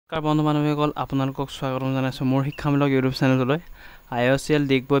নমস্কাৰ বন্ধু বান্ধৱীসকল আপোনালোকক স্বাগতম জনাইছোঁ মোৰ শিক্ষামূলক ইউটিউব চেনেললৈ Iocl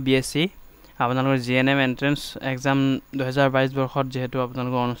Digboi Bsc আপোনালোকৰ জিএনএম এন্ট্ৰেন্স এক্সাম 2022 বৰ্ষত যেহেতু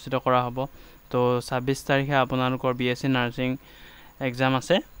আপোনালোকৰ অনুষ্ঠিত কৰা হ'ব তো 26 তাৰিখে আপোনালোকৰ বিএসসি নাৰ্ছিং এক্সাম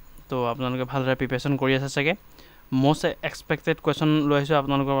আছে তো আপোনালোকে ভালদৰে প্ৰিপাৰেচন কৰি আছে চাগে মোষ্ট এক্সপেক্টেড কোৱেশ্চন লৈ আহিছোঁ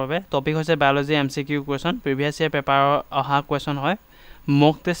আপোনালোকৰ বাবে টপিক হৈছে biology MCQ question previous year paper অহা কোৱেশ্চন হয়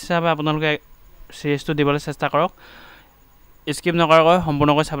মক টেষ্ট হিচাপে আপোনালোকে সিৰিজটো দিবলৈ চেষ্টা কৰক স্কিপ নকৰাকৈ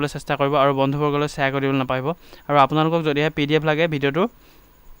সম্পূৰ্ণকৈ চাবলৈ চেষ্টা কৰিব আৰু বন্ধুবৰ্গলৈ শ্বেয়াৰ কৰিবলৈ নাপাহৰিব আৰু আপোনালোকক যদিহে পিডিএফ লাগে ভিডিঅটো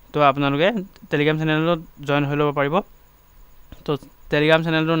তো আপোনালোকে টেলিগ্ৰাম চেনেলত জয়েন হৈ ল'ব পাৰিব তো টেলিগ্ৰাম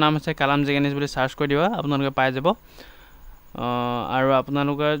চেনেলটোৰ নাম হৈছে কালাম জিগেনিছ বুলি সাৰ্চ কৰি দিবা আপোনালোকে পাই যাব আৰু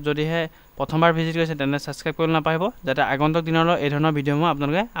আপোনালোকে যদিহে প্ৰথমবাৰ ভিজিট কৰিছে তেনে সাবস্ক্ৰাইব কৰিবলৈ নাপাহৰিব যাতে আগন্তুক দিনলৈ এই ধৰণৰ ভিডিঅ'সমূহ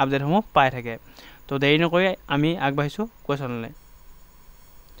আপোনালোকে আপডেটসমূহ পাই থাকে তো দেৰি নকৰি আমি আগবাঢ়িছোঁ কোৱেশ্চনলৈ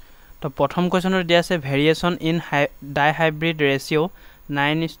तो प्रथम क्वेश्चन दिया আছে ভেৰিয়েশন in ডাইহাইব্ৰিড ৰেশিও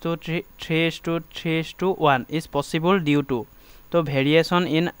 9:3:3:1 is possible due to তো ভেৰিয়েশন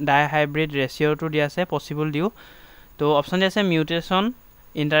ইন ডাইহাইব্ৰিড ৰেশিও টু দিয়া আছে পসিবল ডিউ তো অপশন দিয়া আছে mutation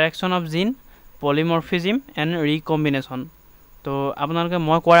ইন্টাৰেকশন of gene polymorphism and ৰিকম্বিনেশন তো আপোনালোকে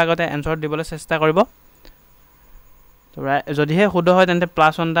মই কোৱাৰ আগতে এনসাৰ দিবলৈ চেষ্টা কৰিব তো যদিহে শুদ্ধ হয় তেন্তে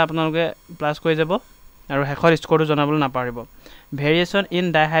 +1 টা আপোনালোকে প্লাস কৰি যাব আৰু হেখৰ স্কোৰটো জনাবলৈ নাপাৰিব ভেৰিয়েশন in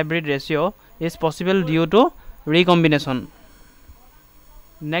ডাইহাইব্ৰিড ৰেশিও is possible due to ৰিকম্বিনেশন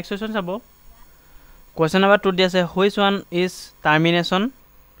next question চাব কোৱেশ্চন নম্বৰ 2 দি আছে হুইচ ওয়ান ইজ টাৰ্মিনেশন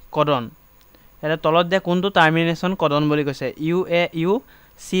কডন এটা তলত দিয়া কোনটো টাৰ্মিনেশন কডন বুলি কৈছে U A U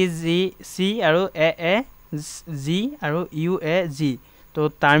C G C আৰু এ এ জি আৰু ইউ এ জি তো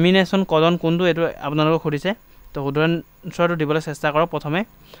টাৰ্মিনেশন কডন কোনটো এটো আপোনালোকক সুধিছে তো উদাহৰণটো দিবলৈ চেষ্টা কৰক প্ৰথমে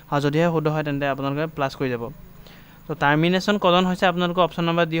আৰু যদিহে শুদ্ধ হয় তেন্তে আপোনালোকে প্লাস কৰি যাব তো টাৰ্মিনেশন কডন হৈছে আপোনালোকৰ অপচন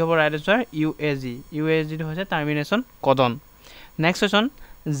নম্বৰ ডি হ'ব ৰাইট আনসাৰ ইউএজি টো হৈছে টাৰ্মিনেশন কডন নেক্সট কোৱেশ্চন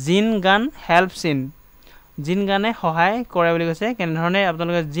জিন গান হেল্পছ ইন জিন গানে সহায় কৰে বুলি কৈছে কেনে ধৰণে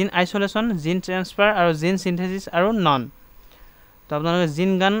আপোনালোকে জিন আইসোলেশন জিন ট্ৰান্সফাৰ আৰু জিন সিনথেসিস আৰু নন তো আপোনালোকে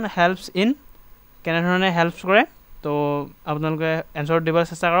জিন গান হেল্পছ ইন কেনে ধৰণে হেল্পছ কৰে তো আপোনালোকে এনসাৰ দিবলৈ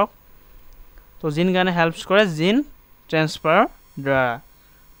চেষ্টা কৰক তো জিন গানে হেল্পছ কৰে জিন ট্ৰান্সফাৰ দ্বাৰা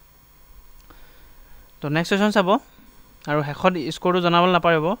তো নেক্সট কোৱেশ্চন চাব আৰু হেখত স্কোৰটো জনাবলৈ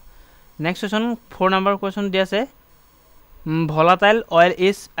নাপাৰিব নেক্সট কোৱেশ্চন 4 নম্বৰ কোৱেশ্চন দি আছে volatile oil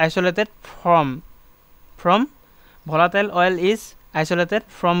is isolated from volatile oil is isolated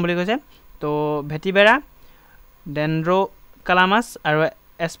from বুলি কৈছে তো ভেটিবেৰা ডেন্ড্ৰোকালামাছ আৰু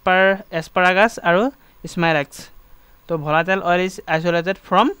এস্পাৰাগাছ আৰু স্মাইলাক্স তো volatile oil is isolated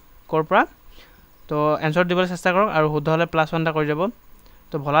from কৰপৰা তো এনসাৰ দিবলৈ চেষ্টা কৰক আৰু শুদ্ধ হলে +1 টা কৰি যাব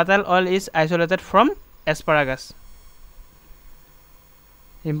তো volatile oil is isolated from asparagus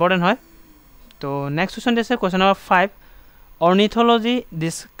important হয় তো নেক্সট কোৱেশ্চন দিছে কোৱেশ্চন নম্বৰ 5 অৰ্নিথোলজি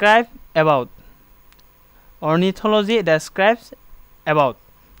ডিসক্ৰাইব এবাউট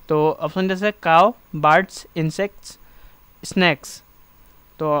তো অপশন দিছে কাউ বাৰ্ডছ ইনসেক্টস স্নেকস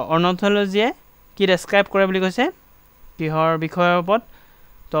তো অৰ্নিথোলজিয়ে কি ডেসক্ৰাইব কৰে বুলি কৈছে কিহৰ বিষয়ৰ ওপৰত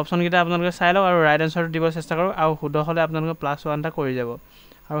তো অপশন কিটা আপোনালোকে চাই লওক আৰু ৰাইট আনসাৰটো দিব চেষ্টা কৰক আৰু শুদ্ধ হলে আপোনালোকে +1 টা কৰি যাব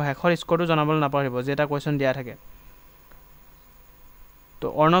আৰু হেখৰ স্কোৰটো জনাবলৈ নাপাহৰিব যেটা কোৱেশ্চন দিয়া থাকে তো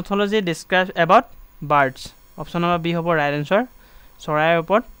অৰ্নিথোলজি ডেসক্ৰাইব about birds option number B হ'ব ৰাইট আনসাৰ চৰাইৰ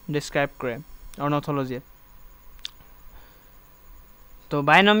ওপৰত ডেসক্ৰাইব কৰে অৰ্নিথোলজি তো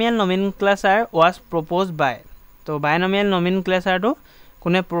বাইনমিয়াল নমিনক্লেচাৰ ওয়াজ প্ৰপ'জড বাই তো বাইনমিয়াল নমিনক্লেচাৰটো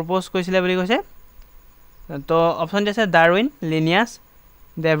কোনে প্ৰপ'জ কৰিছিলে বুলি কৈছে তো অপশন দিছে ডাৰউইন লিনিয়াছ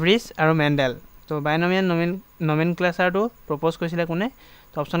ডেভৰিছ আৰু মেণ্ডেল তো বাইনমিয়াল নমিনক্লেচাৰটো প্ৰপ'জ কৰিছিলে কোনে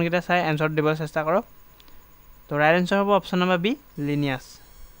তো অপশন কিটা চাই এনসাৰ দিবলৈ চেষ্টা কৰক তো ৰাইট আনসাৰ হ'ব option number B Linnaeus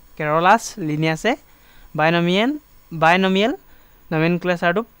Carolus লিনিয়াছে binomial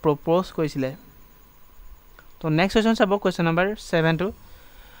নমিনক্লেচাৰটো propose কৰিছিলে তো নেক্সট কোৱেশ্চন চাব কোৱেশ্চন নম্বৰ 7 টো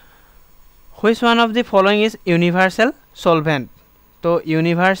which one of the following is ইউনিভাৰ্সেল solvent তো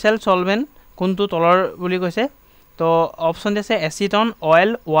ইউনিভাৰ্সেল সলভেন্ট কোনটো তলৰ বুলি কৈছে তো অপশন দিছে এচিটন অয়েল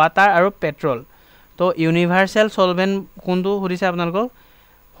ওয়াটাৰ আৰু পেট্ৰল তো ইউনিভাৰ্সেল সলভেন্ট কোনটো সুধিছে আপোনালোকক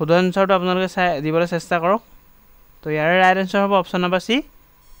শুদ্ধ এনসাৰটো আপোনালোকে চাই দিবলৈ চেষ্টা কৰক তো ইয়াৰ ৰাইট আনসাৰ হ'ব অপশন নম্বৰ সি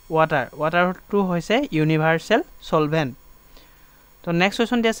ওয়াটাৰটো হৈছে ইউনিভাৰ্সেল সলভেন্ট তো নেক্সট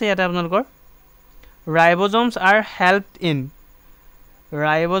কোৱেশ্চন দি আছে ইয়াতে আপোনালোকৰ ৰাইবোজমছ আৰ হেল্পড ইন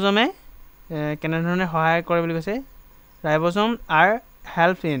ৰাইবোজমে কেনে ধৰণে সহায় কৰে বুলি কৈছে ৰাইবোজম আৰ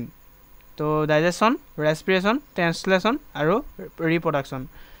হেল্পড ইন তো ডাইজেশ্যন ৰেসপিৰেশ্যন ট্ৰান্সলেশ্যন আৰু ৰিপ্ৰডাকশ্যন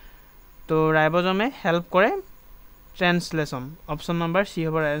তো ৰাইবোজমে হেল্প কৰে ট্ৰান্সলেশ্যন অপশন নম্বৰ সি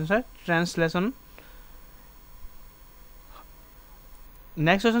হ'ব right answer translation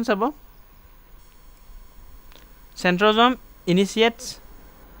next question চাব centrosome initiates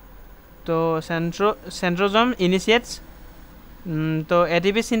তো সেন্ট্ৰোজোম ইনিশিয়েটস তো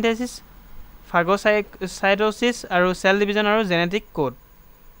এটিপি সিনথেসিস ফাগোসাইটোসিস আৰু সেল ডিভিজন আৰু জেনেটিক কোড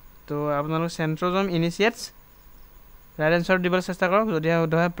তো আপোনালোক সেন্ট্ৰোজোম ইনিশিয়েটস ৰাইট আনসাৰ দিবলৈ চেষ্টা কৰক যদি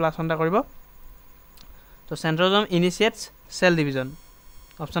শুদ্ধ হয় প্লাস এটা কৰিব তো সেন্ট্ৰোজোম ইনিশিয়েটস সেল ডিভিজন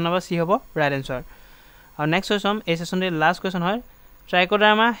অপশন নম্বৰ সি হ'ব ৰাইট আনসাৰ আৰু নেক্সট কোয়েশ্চন এই সেশনটি লাস্ট কোয়েশ্চন হয়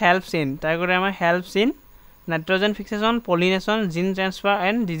Trichoderma helps in nitrogen fixation pollination gene transfer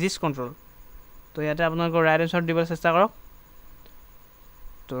and disease control তো ইয়াতে আপোনালোকৰ ৰাইট আনসাৰ দিবলৈ চেষ্টা কৰক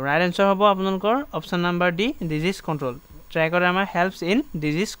তো ৰাইট আনসাৰ হ'ব আপোনালোকৰ option number D disease control Trichoderma helps in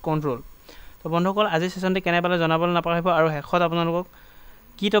disease control তো বন্ধুসকল আজি সেশনটি কেনে পালে জনাবলৈ নাপাহৰিব আৰু শেষত আপোনালোকক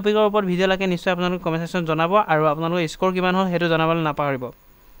কি টপিকৰ ওপৰত ভিডিও লাগে নিশ্চয় আপোনালোক কমেন্ট সেকশন জনাব আৰু আপোনালোকৰ স্কোৰ কিমান হ'ল হেতু জনাবলৈ নাপাহৰিব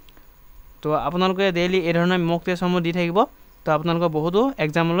তো আপোনালোকে ডেইলি এই ধৰণৰ মক টেষ্টসমূহ দি থাকিব তো আপোনালোকৰ বহুতো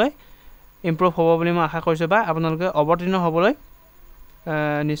এক্সামলৈ ইমপ্ৰুভ হ'ব বুলি মই আশা কৰিছোঁ বা আপোনালোকে অৱতীৰ্ণ হ'বলৈ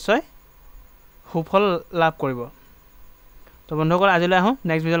নিশ্চয় সুফল লাভ কৰিব তো বন্ধুসকল আজিলৈ আহোঁ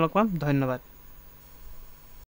নেক্সট ভিডিঅ' লগ পাম ধন্যবাদ